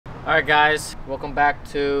Alright guys, welcome back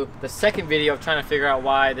to the second video of trying to figure out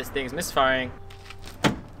why this thing is misfiring.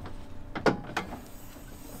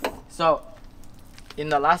 So, in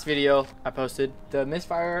the last video I posted, the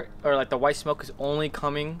misfire, or like the white smoke, is only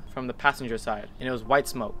coming from the passenger side. And it was white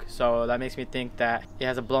smoke, so that makes me think that it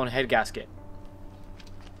has a blown head gasket.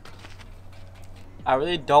 I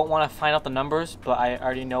really don't want to find out the numbers, but I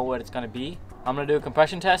already know what it's going to be. I'm going to do a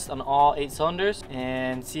compression test on all 8 cylinders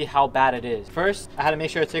and see how bad it is. First, I had to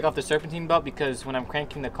make sure to take off the serpentine belt because when I'm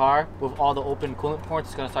cranking the car with all the open coolant ports,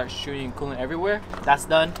 it's going to start shooting coolant everywhere. That's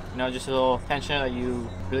done. You know, just a little tension that you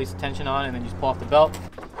release the tension on and then you just pull off the belt.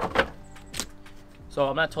 So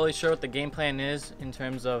I'm not totally sure what the game plan is in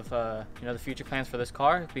terms of the future plans for this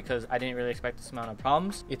car, because I didn't really expect this amount of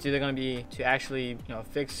problems. It's either going to be to actually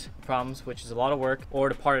fix problems, which is a lot of work, or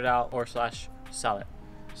to part it out or slash sell it.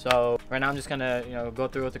 So right now I'm just gonna go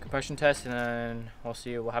through with the compression test and then we'll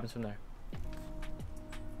see what happens from there.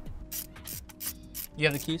 You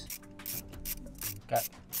have the keys? Got it.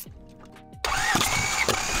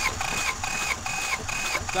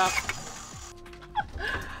 Stop.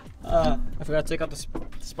 I forgot to take out the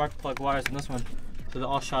spark plug wires in this one, so they're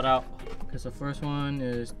all shot out. Okay, so first one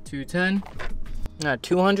is 210.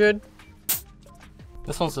 200.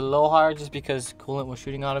 This one's a little hard just because coolant was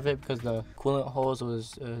shooting out of it because the coolant hose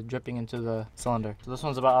was dripping into the cylinder. So this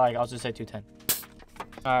one's about, like, I'll just say 210.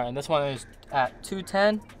 All right, and this one is at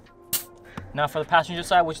 210. Now for the passenger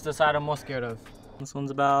side, which is the side I'm most scared of. This one's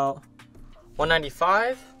about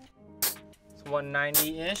 195. It's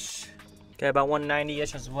 190-ish. Okay, about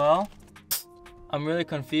 190-ish as well. I'm really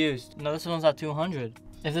confused. No, this one's at 200.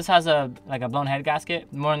 If this has a blown head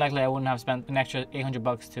gasket, more than likely I wouldn't have spent an extra 800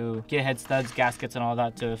 bucks to get head studs, gaskets, and all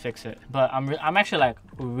that to fix it. But I'm actually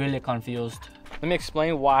really confused. Let me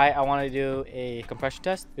explain why I want to do a compression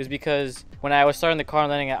test. It was because when I was starting the car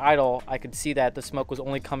and letting it idle, I could see that the smoke was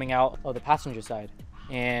only coming out of the passenger side.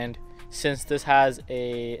 And since this has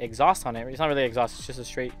a exhaust on it, it's not really exhaust, it's just a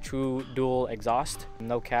straight true dual exhaust,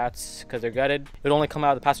 no cats because they're gutted, it would only come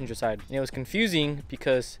out of the passenger side. And it was confusing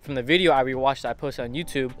because from the video I rewatched that I posted on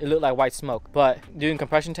YouTube, it looked like white smoke. But doing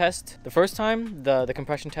compression test, the first time the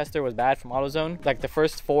compression tester was bad from AutoZone. Like the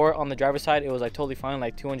first 4 on the driver's side, it was like totally fine,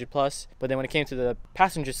 like 200 plus. But then when it came to the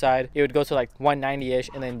passenger side, it would go to like 190-ish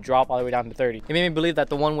and then drop all the way down to 30. It made me believe that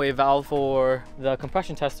the one-way valve for the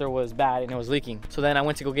compression tester was bad and it was leaking. So then I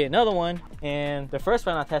went to go get another one, and the first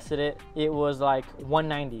round I tested it, it was like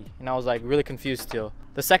 190, and I was like really confused still.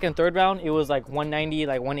 The second, third round, it was like 190,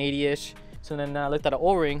 like 180-ish. So then I looked at an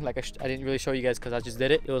O-ring, like I didn't really show you guys because I just did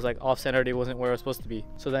it. It was like off-centered, it wasn't where it was supposed to be.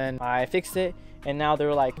 So then I fixed it, and now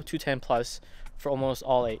they're like 210 plus for almost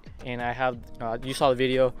all 8. And I have, you saw the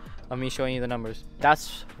video of me showing you the numbers.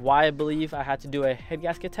 That's why I believe I had to do a head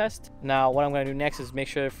gasket test. Now what I'm going to do next is make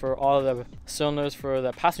sure for all of the cylinders for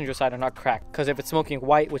the passenger side are not cracked, because if it's smoking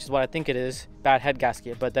white, which is what I think it is, bad head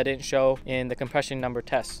gasket, but that didn't show in the compression number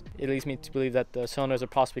test, it leads me to believe that the cylinders are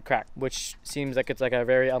possibly cracked, which seems like it's like a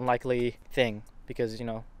very unlikely thing because I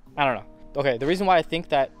don't know. Okay, the reason why I think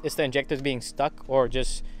that it's the injectors being stuck or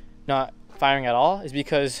just not firing at all is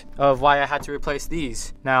because of why I had to replace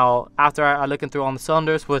these. Now after I looking through all the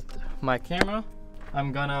cylinders with my camera,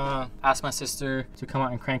 I'm gonna ask my sister to come out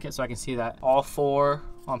and crank it so I can see that all 4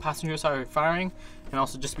 on passenger side are firing, and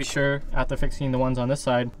also just be sure after fixing the ones on this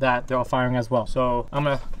side that they're all firing as well. So I'm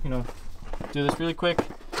gonna do this really quick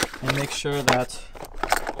and make sure that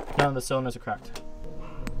none of the cylinders are cracked.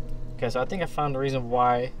 Okay, so I think I found the reason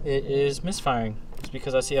why it is misfiring. It's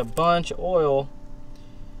because I see a bunch of oil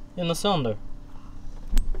in the cylinder.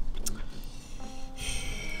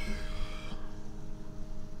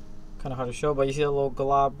 Kind of hard to show, but you see a little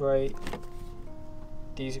glob right,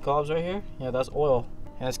 these globs right here? Yeah, that's oil.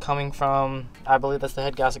 And it's coming from, I believe that's the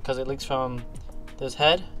head gasket, because it leaks from this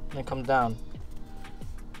head and it comes down.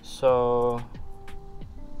 So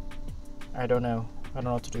I don't know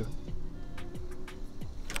what to do.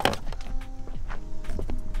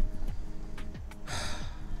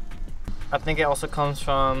 I think it also comes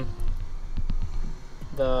from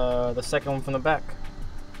the second one from the back,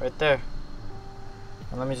 right there.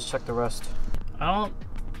 And let me just check the rest. I don't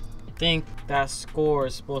think that score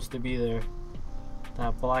is supposed to be there.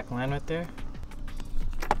 That black line right there.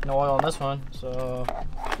 No oil on this one, so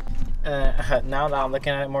now that I'm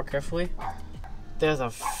looking at it more carefully, there's a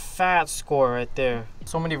fat score right there.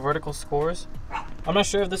 So many vertical scores. I'm not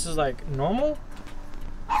sure if this is like normal.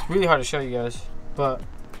 It's really hard to show you guys, but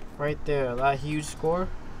right there, that huge score.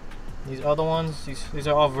 These other ones, these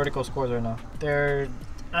are all vertical scores right now.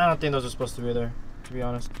 I don't think those are supposed to be there, to be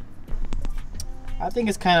honest. I think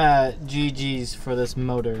it's kind of GG's for this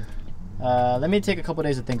motor. Let me take a couple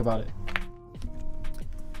days to think about it.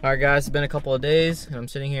 Alright guys, it's been a couple of days and I'm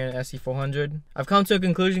sitting here in SC400. I've come to a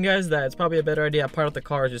conclusion, guys, that it's probably a better idea I part out the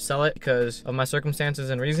car or just sell it because of my circumstances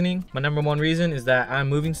and reasoning. My number one reason is that I'm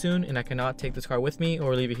moving soon and I cannot take this car with me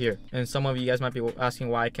or leave it here. And some of you guys might be asking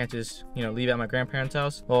why I can't just, leave it at my grandparents'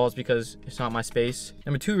 house. Well, it's because it's not my space.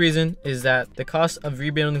 Number two reason is that the cost of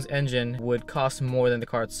rebuilding this engine would cost more than the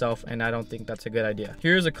car itself, and I don't think that's a good idea.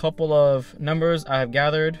 Here's a couple of numbers I have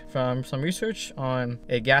gathered from some research on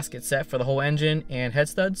a gasket set for the whole engine and head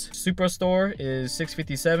studs. Superstore is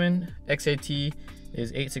 $657, XAT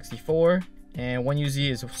is $864, and 1UZ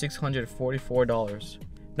is $644.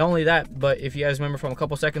 Not only that, but if you guys remember from a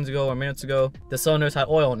couple seconds ago or minutes ago, the cylinders had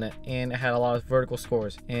oil in it and it had a lot of vertical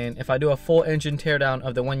scores. And if I do a full engine teardown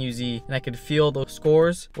of the 1UZ and I could feel those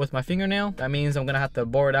scores with my fingernail, that means I'm gonna have to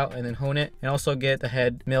bore it out and then hone it and also get the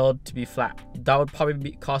head milled to be flat. That would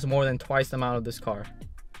probably cost more than twice the amount of this car,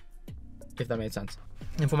 if that made sense.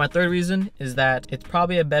 And for my third reason is that it's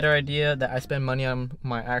probably a better idea that I spend money on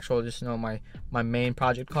my actual, my main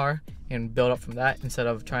project car and build up from that instead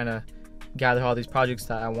of trying to gather all these projects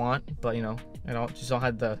that I want, but I don't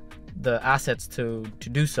have the assets to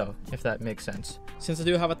do so, if that makes sense. Since I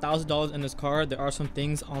do have $1,000 in this car, there are some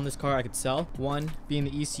things on this car I could sell. One being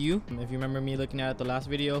the ECU. If you remember me looking at it the last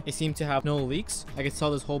video, it seemed to have no leaks. I could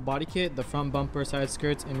sell this whole body kit, the front bumper, side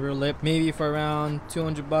skirts, and rear lip, maybe for around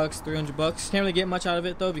 200 bucks, 300 bucks. Can't really get much out of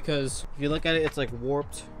it though, because if you look at it, it's like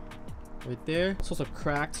warped right there. It's also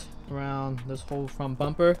cracked around this whole front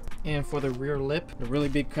bumper. And for the rear lip, a really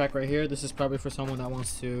big crack right here. This is probably for someone that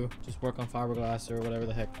wants to just work on fiberglass or whatever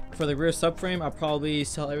the heck. For the rear subframe, I'll probably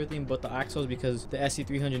sell everything but the axles because the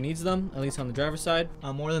SC400 needs them, at least on the driver's side.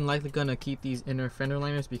 I'm more than likely gonna keep these inner fender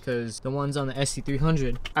liners because the ones on the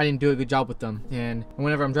SC400, I didn't do a good job with them. And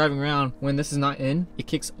whenever I'm driving around, when this is not in, it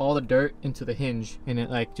kicks all the dirt into the hinge and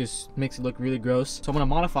it just makes it look really gross. So I'm gonna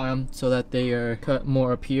modify them so that they are cut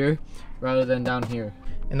more up here rather than down here.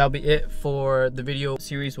 And that'll be it for the video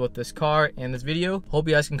series with this car and this video. Hope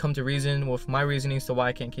you guys can come to reason with my reasonings to why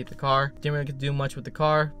I can't keep the car. Didn't really get to do much with the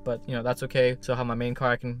car, but that's okay. So I have my main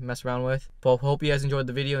car I can mess around with. But hope you guys enjoyed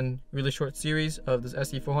the video and really short series of this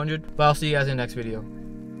SC400. But I'll see you guys in the next video.